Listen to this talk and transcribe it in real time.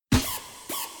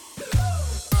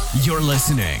You're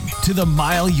listening to the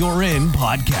Mile You're In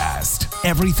podcast.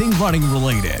 Everything running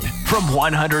related, from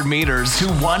 100 meters to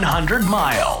 100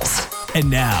 miles. And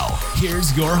now,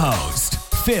 here's your host,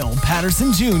 Phil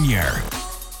Patterson Jr.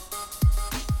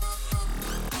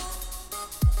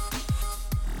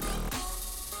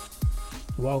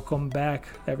 Welcome back,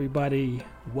 everybody.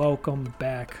 Welcome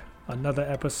back. Another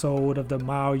episode of the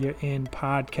Mile You're In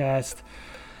podcast.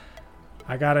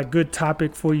 I got a good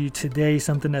topic for you today,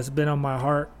 something that's been on my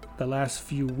heart the last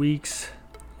few weeks.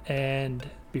 And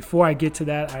before I get to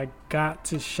that, I got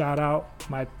to shout out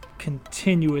my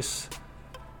continuous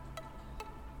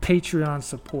Patreon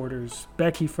supporters,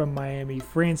 Becky from Miami,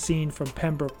 Francine from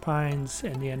Pembroke Pines,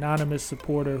 and the anonymous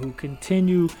supporter who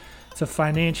continue to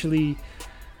financially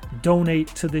donate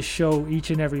to this show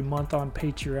each and every month on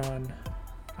Patreon.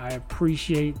 I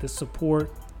appreciate the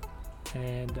support,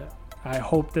 and I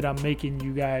hope that I'm making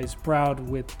you guys proud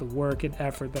with the work and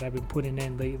effort that I've been putting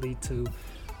in lately to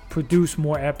produce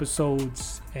more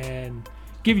episodes and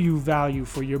give you value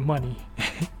for your money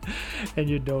and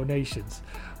your donations.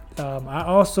 I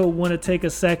also want to take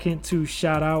a second to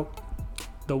shout out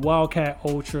the Wildcat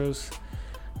Ultras,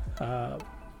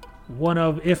 one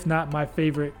of, if not my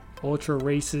favorite ultra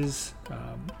races.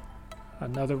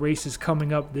 Another race is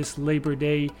coming up this Labor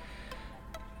Day.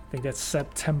 I think that's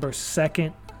September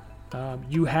 2nd.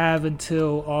 You have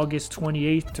until August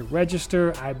 28th to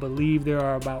register. I believe there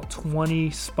are about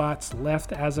 20 spots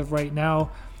left as of right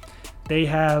now. They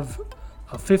have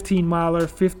a 15 miler,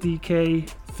 50K,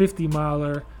 50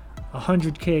 miler,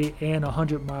 100K, and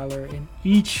 100 miler, and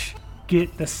each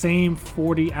get the same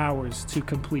 40 hours to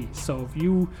complete. So if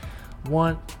you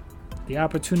want the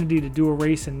opportunity to do a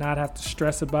race and not have to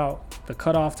stress about the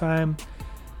cutoff time,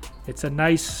 it's a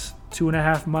nice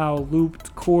 2.5 mile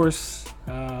looped course.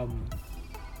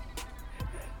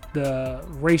 The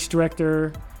race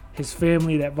director, his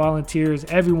family that volunteers,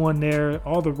 everyone there,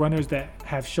 all the runners that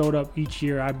have showed up each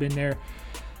year, I've been there.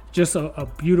 Just a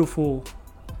beautiful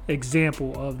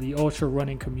example of the ultra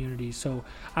running community. So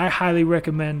I highly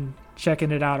recommend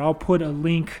checking it out. I'll put a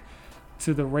link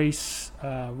to the race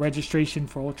registration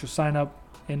for ultra sign up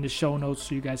in the show notes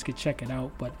so you guys can check it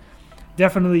out. But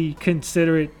definitely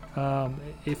consider it.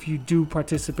 If you do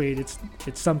participate, it's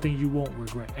something you won't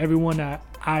regret. Everyone that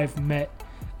I've met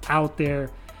out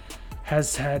there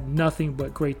has had nothing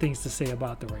but great things to say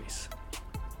about the race.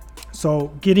 So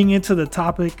getting into the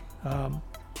topic,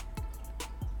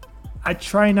 I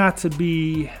try not to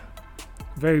be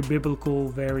very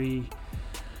biblical, I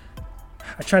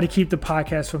try to keep the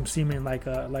podcast from seeming like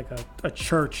a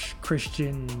church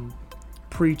Christian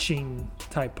preaching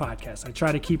type podcast. I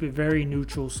try to keep it very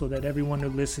neutral so that everyone who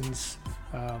listens,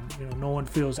 no one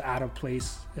feels out of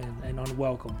place and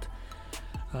unwelcomed.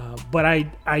 But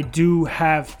I do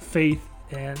have faith,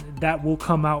 and that will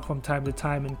come out from time to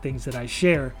time in things that I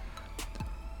share.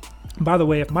 By the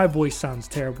way, if my voice sounds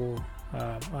terrible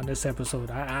on this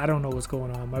episode, I don't know what's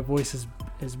going on. My voice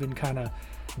has been kind of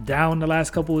down the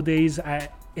last couple of days. I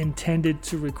intended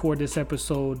to record this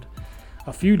episode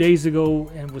a few days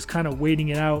ago and was kind of waiting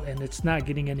it out, and it's not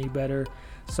getting any better.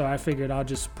 So I figured I'll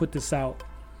just put this out,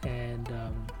 and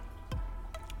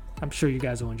I'm sure you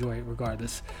guys will enjoy it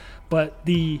regardless. But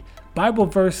the Bible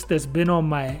verse that's been on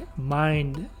my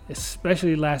mind,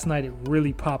 especially last night, it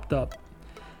really popped up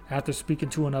after speaking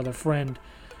to another friend,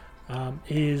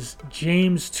 is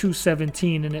James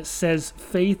 2:17, and it says,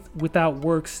 "Faith without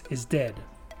works is dead."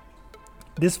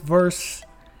 This verse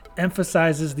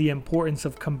emphasizes the importance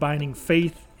of combining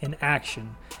faith and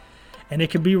action, and it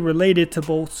can be related to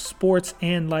both sports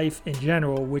and life in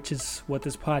general, which is what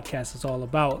this podcast is all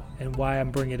about and why I'm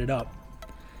bringing it up.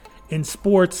 In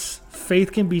sports,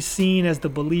 faith can be seen as the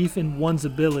belief in one's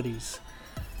abilities,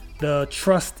 the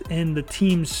trust in the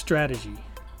team's strategy.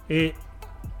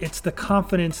 It's the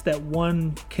confidence that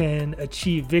one can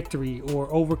achieve victory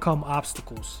or overcome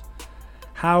obstacles.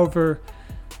 However,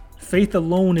 faith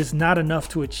alone is not enough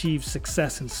to achieve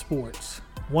success in sports.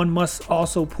 One must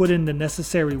also put in the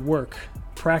necessary work,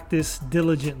 practice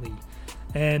diligently,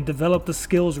 and develop the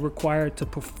skills required to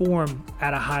perform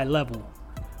at a high level.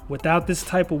 Without this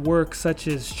type of work, such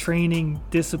as training,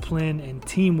 discipline, and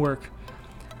teamwork,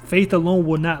 faith alone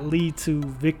will not lead to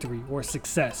victory or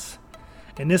success.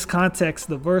 In this context,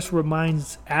 the verse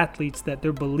reminds athletes that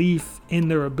their belief in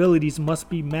their abilities must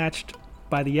be matched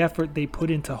by the effort they put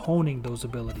into honing those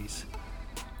abilities.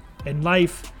 In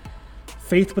life,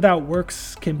 faith without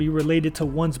works can be related to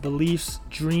one's beliefs,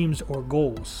 dreams, or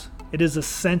goals. It is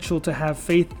essential to have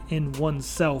faith in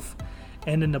oneself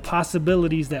and in the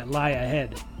possibilities that lie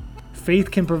ahead.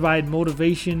 Faith can provide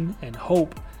motivation and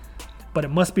hope, but it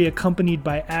must be accompanied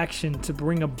by action to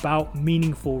bring about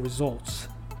meaningful results.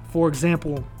 For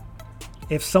example,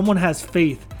 if someone has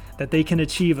faith that they can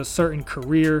achieve a certain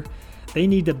career, they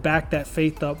need to back that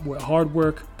faith up with hard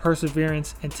work,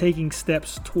 perseverance, and taking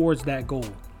steps towards that goal.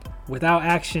 Without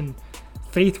action,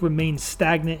 faith remains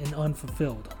stagnant and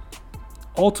unfulfilled.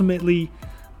 Ultimately,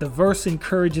 the verse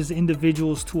encourages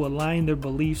individuals to align their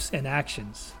beliefs and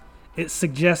actions. It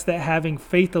suggests that having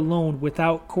faith alone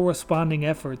without corresponding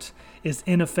efforts is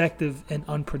ineffective and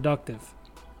unproductive.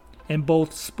 In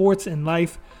both sports and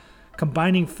life,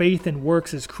 combining faith and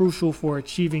works is crucial for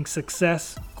achieving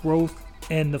success, growth,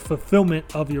 and the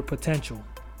fulfillment of your potential.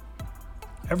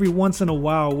 Every once in a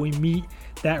while, we meet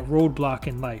that roadblock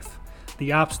in life,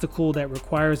 the obstacle that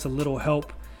requires a little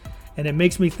help. And it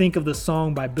makes me think of the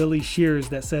song by Billy Shears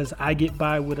that says, "I get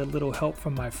by with a little help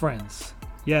from my friends."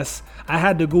 Yes, I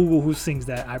had to Google who sings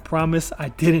that. I promise I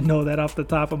didn't know that off the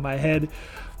top of my head.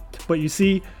 But you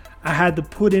see, I had to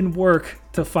put in work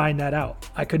to find that out.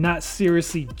 I could not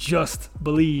seriously just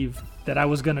believe that I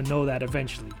was going to know that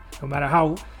eventually. No matter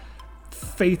how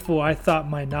faithful I thought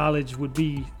my knowledge would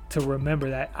be to remember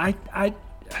that,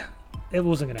 it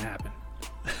wasn't going to happen.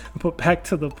 But back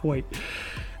to the point.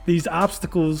 These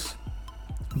obstacles,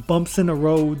 bumps in the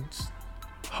roads,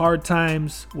 hard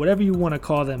times, whatever you want to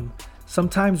call them,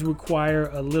 sometimes require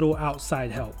a little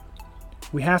outside help.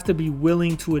 We have to be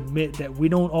willing to admit that we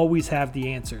don't always have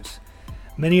the answers.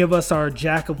 Many of us are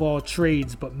jack of all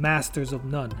trades, but masters of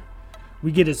none.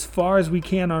 We get as far as we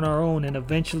can on our own and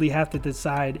eventually have to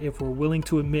decide if we're willing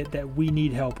to admit that we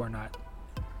need help or not.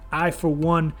 I, for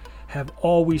one, have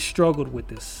always struggled with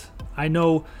this. I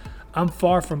know I'm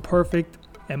far from perfect,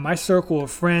 and my circle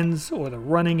of friends or the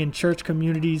running and church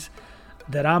communities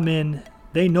that I'm in,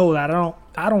 they know that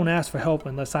I don't ask for help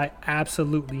unless I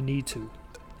absolutely need to.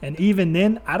 And even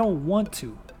then, I don't want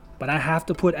to, but I have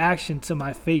to put action to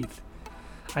my faith.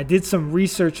 I did some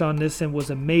research on this and was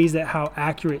amazed at how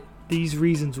accurate these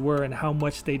reasons were and how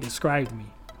much they described me.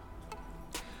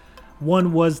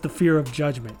 One was the fear of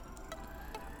judgment.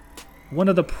 One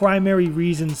of the primary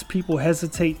reasons people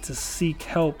hesitate to seek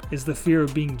help is the fear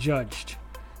of being judged.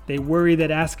 They worry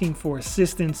that asking for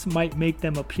assistance might make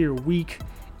them appear weak,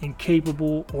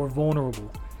 incapable, or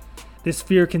vulnerable. This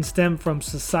fear can stem from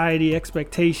society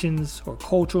expectations or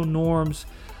cultural norms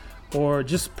or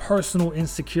just personal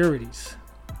insecurities.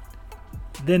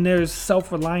 Then there's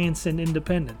self-reliance and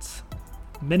independence.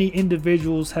 Many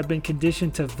individuals have been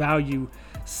conditioned to value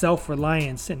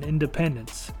self-reliance and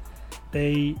independence.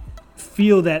 They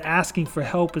feel that asking for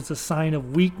help is a sign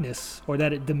of weakness or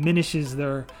that it diminishes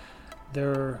their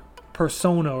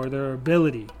persona or their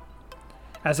ability.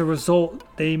 As a result,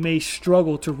 they may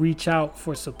struggle to reach out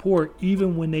for support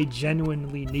even when they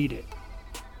genuinely need it.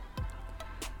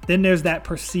 Then there's that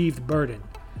perceived burden.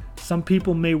 Some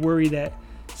people may worry that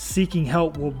seeking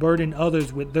help will burden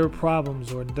others with their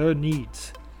problems or their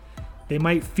needs. They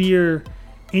might fear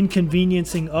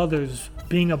inconveniencing others,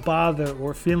 being a bother,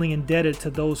 or feeling indebted to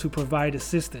those who provide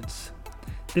assistance.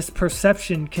 This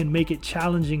perception can make it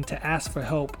challenging to ask for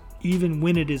help even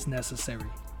when it is necessary.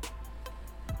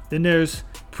 Then there's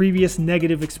previous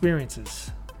negative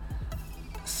experiences,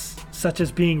 such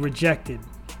as being rejected,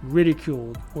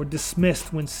 ridiculed, or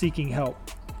dismissed when seeking help.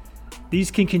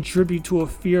 These can contribute to a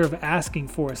fear of asking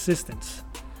for assistance.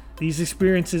 These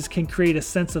experiences can create a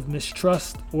sense of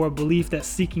mistrust or a belief that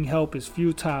seeking help is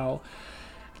futile,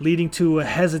 leading to a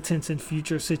hesitance in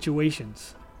future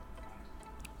situations.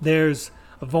 There's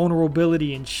a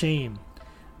vulnerability and shame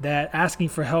that asking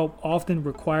for help often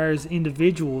requires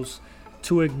individuals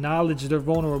to acknowledge their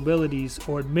vulnerabilities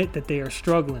or admit that they are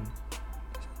struggling,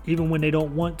 even when they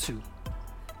don't want to.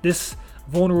 This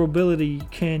vulnerability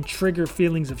can trigger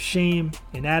feelings of shame,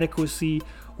 inadequacy,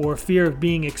 or fear of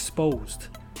being exposed.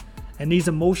 And these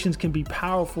emotions can be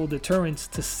powerful deterrents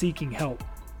to seeking help.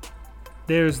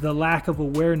 There's the lack of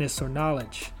awareness or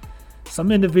knowledge.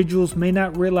 Some individuals may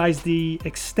not realize the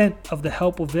extent of the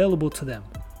help available to them,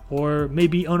 or may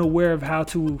be unaware of how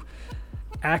to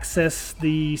access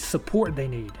the support they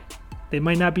need. They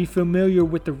might not be familiar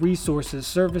with the resources,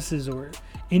 services, or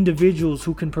individuals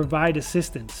who can provide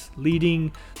assistance,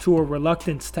 leading to a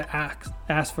reluctance to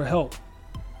ask for help.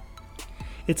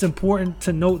 It's important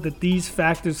to note that these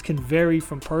factors can vary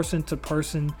from person to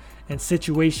person and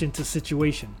situation to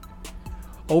situation.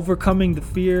 Overcoming the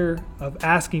fear of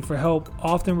asking for help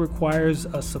often requires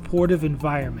a supportive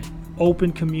environment,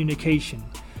 open communication,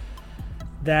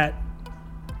 that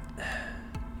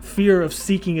fear of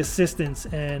seeking assistance,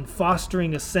 and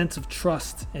fostering a sense of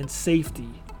trust and safety.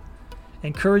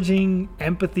 Encouraging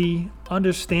empathy,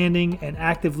 understanding, and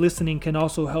active listening can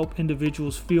also help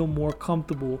individuals feel more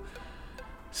comfortable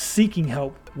seeking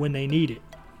help when they need it.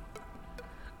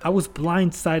 I was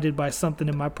blindsided by something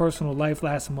in my personal life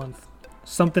last month,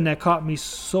 something that caught me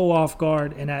so off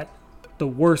guard and at the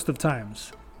worst of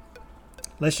times.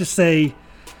 Let's just say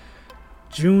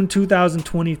June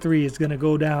 2023 is going to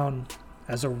go down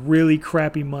as a really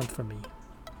crappy month for me.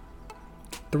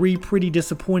 3 pretty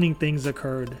disappointing things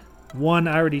occurred. One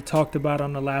I already talked about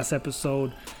on the last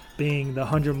episode, being the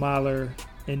 100-miler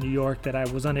in New York that I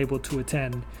was unable to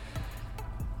attend.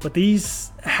 But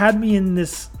these had me in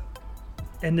this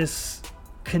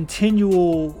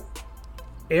continual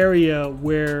area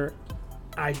where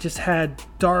I just had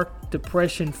dark,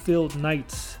 depression-filled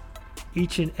nights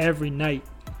each and every night,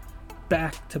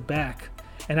 back to back.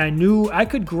 And I knew I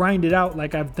could grind it out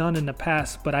like I've done in the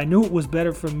past, but I knew it was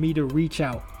better for me to reach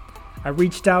out. I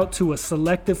reached out to a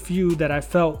selective few that I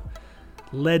felt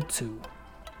led to.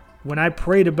 When I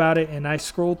prayed about it and I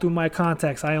scrolled through my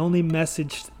contacts, I only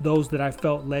messaged those that I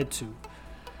felt led to.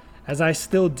 As I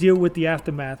still deal with the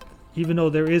aftermath, even though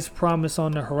there is promise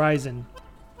on the horizon,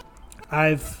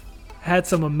 I've had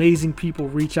some amazing people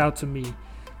reach out to me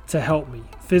to help me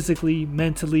physically,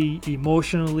 mentally,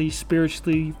 emotionally,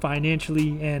 spiritually,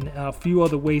 financially, and a few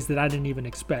other ways that I didn't even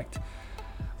expect.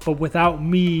 But without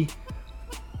me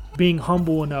being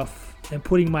humble enough and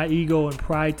putting my ego and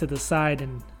pride to the side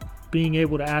and being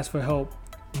able to ask for help,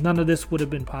 none of this would have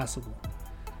been possible.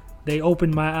 They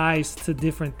opened my eyes to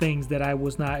different things that I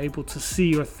was not able to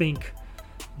see or think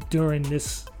during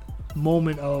this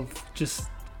moment of just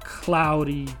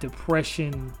cloudy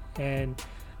depression and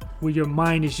where your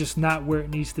mind is just not where it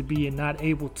needs to be and not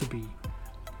able to be.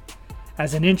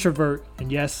 As an introvert,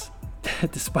 and yes,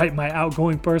 despite my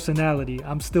outgoing personality,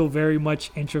 I'm still very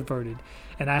much introverted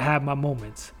and I have my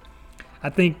moments. I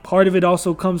think part of it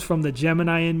also comes from the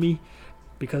Gemini in me,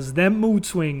 because them mood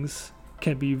swings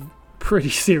can be pretty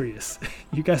serious.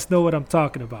 You guys know what I'm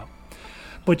talking about.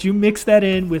 But you mix that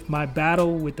in with my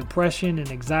battle with depression and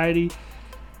anxiety,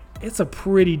 it's a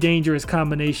pretty dangerous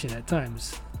combination at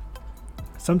times.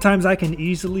 Sometimes I can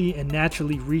easily and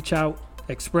naturally reach out,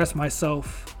 express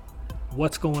myself,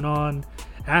 what's going on,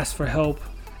 ask for help,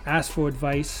 ask for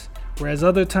advice, whereas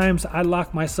other times I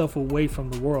lock myself away from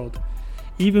the world.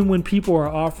 Even when people are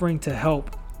offering to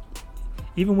help,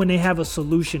 even when they have a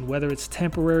solution, whether it's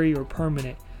temporary or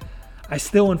permanent, I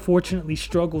still unfortunately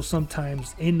struggle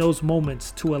sometimes in those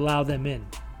moments to allow them in.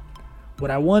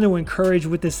 What I want to encourage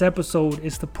with this episode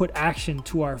is to put action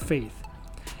to our faith.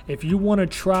 If you want to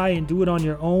try and do it on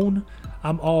your own,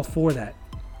 I'm all for that.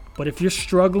 But if you're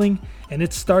struggling and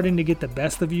it's starting to get the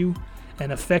best of you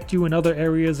and affect you in other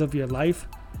areas of your life,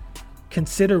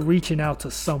 consider reaching out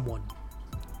to someone.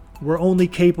 We're only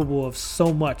capable of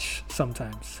so much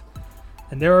sometimes.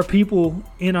 And there are people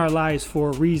in our lives for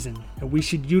a reason, and we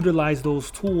should utilize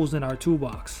those tools in our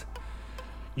toolbox.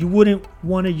 You wouldn't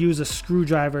want to use a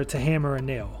screwdriver to hammer a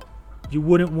nail. You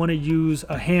wouldn't want to use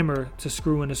a hammer to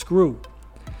screw in a screw.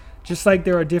 Just like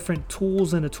there are different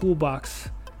tools in a toolbox,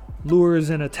 lures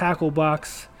in a tackle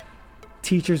box,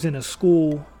 teachers in a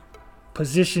school,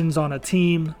 positions on a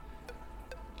team,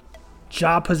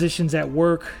 job positions at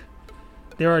work,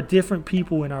 there are different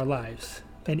people in our lives,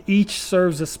 and each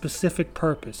serves a specific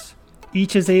purpose.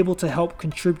 Each is able to help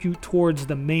contribute towards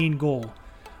the main goal.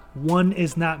 One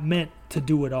is not meant to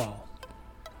do it all.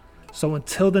 So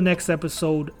until the next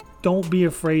episode, don't be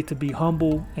afraid to be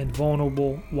humble and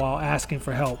vulnerable while asking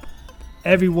for help.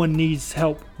 Everyone needs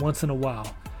help once in a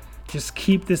while. Just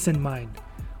keep this in mind.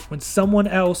 When someone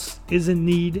else is in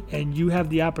need and you have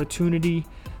the opportunity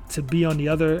to be on the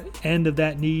other end of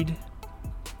that need,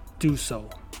 do so.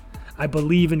 I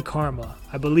believe in karma.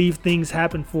 I believe things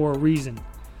happen for a reason.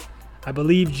 I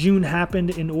believe June happened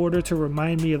in order to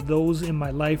remind me of those in my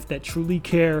life that truly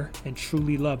care and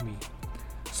truly love me.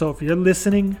 So if you're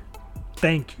listening,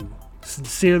 thank you.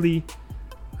 Sincerely,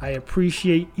 I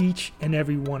appreciate each and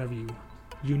every one of you.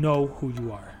 You know who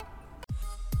you are.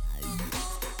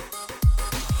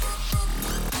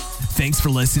 Thanks for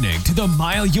listening to the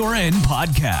Mile You're In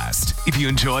podcast. If you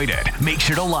enjoyed it, make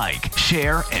sure to like,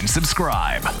 share, and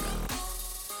subscribe.